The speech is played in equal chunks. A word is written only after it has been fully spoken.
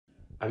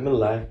I'm a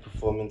live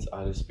performance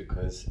artist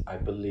because I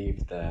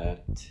believe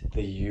that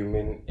the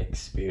human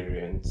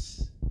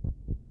experience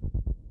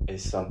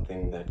is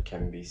something that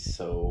can be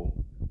so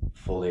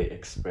fully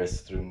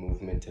expressed through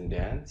movement and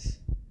dance.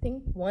 I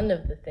think one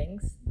of the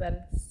things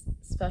that's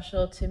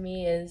special to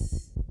me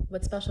is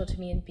what's special to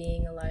me in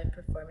being a live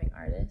performing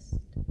artist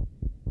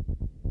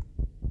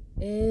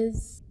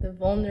is the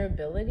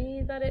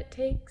vulnerability that it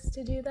takes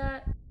to do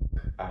that.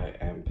 I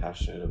am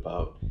passionate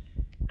about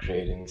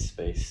creating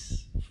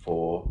space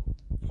for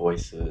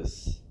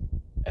voices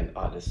and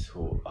artists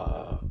who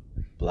are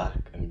black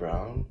and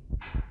brown,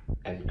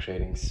 and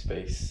creating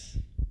space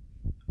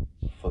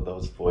for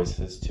those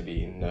voices to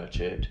be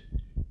nurtured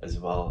as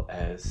well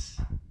as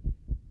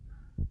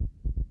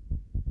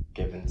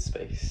given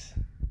space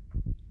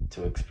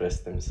to express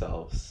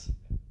themselves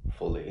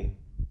fully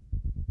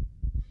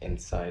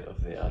inside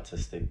of their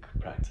artistic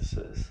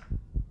practices.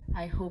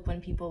 I hope when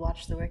people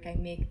watch the work I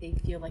make, they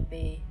feel like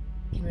they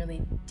can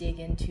really dig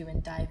into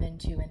and dive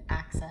into and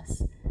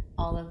access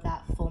all of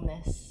that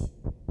fullness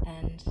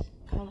and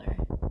color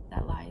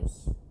that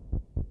lies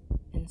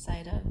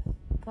inside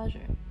of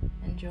pleasure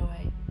and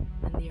joy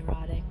and the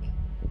erotic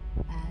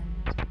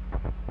and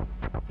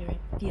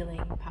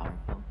feeling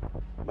powerful.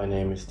 My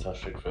name is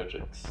Tushrik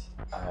Fredericks.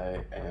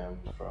 I am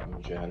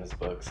from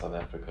Johannesburg, South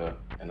Africa,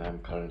 and I'm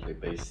currently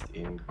based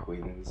in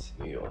Queens,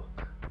 New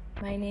York.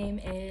 My name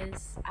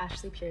is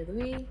Ashley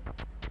Pierre-Louis.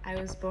 I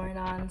was born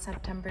on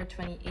September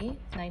 28th,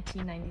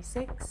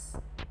 1996,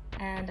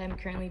 and I'm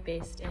currently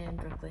based in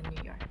Brooklyn,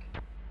 New York.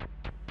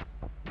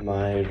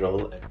 My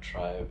role at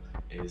Tribe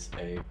is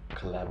a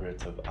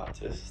collaborative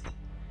artist.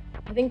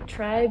 I think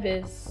Tribe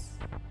is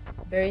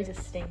very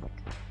distinct.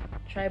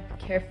 Tribe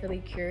carefully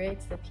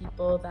curates the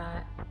people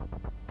that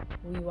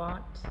we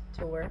want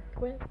to work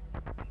with.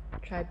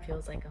 Tribe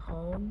feels like a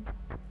home.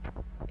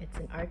 It's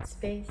an art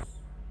space.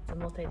 It's a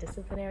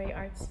multidisciplinary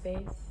art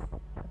space,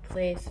 a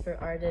place for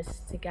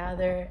artists to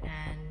gather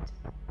and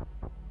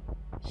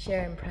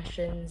share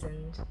impressions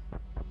and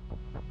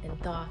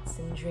thoughts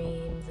and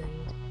dreams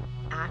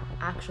and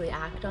actually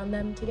act on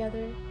them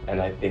together.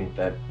 And I think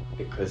that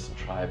because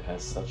Tribe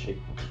has such a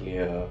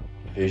clear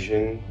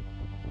vision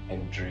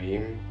and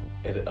dream,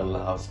 it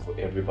allows for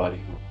everybody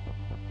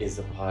who is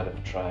a part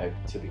of Tribe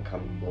to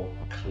become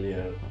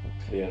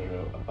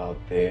clearer about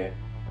their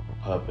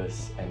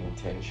purpose and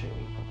intention.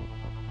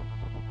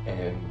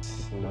 And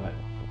it's not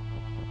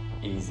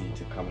easy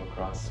to come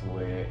across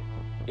where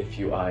if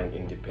you are an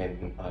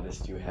independent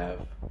artist, you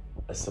have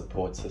a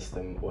support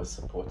system or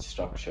support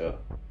structure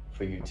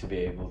for you to be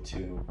able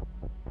to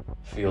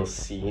feel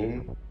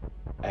seen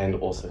and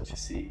also to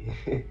see.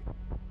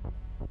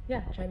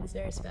 Yeah, Tribe is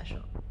very special.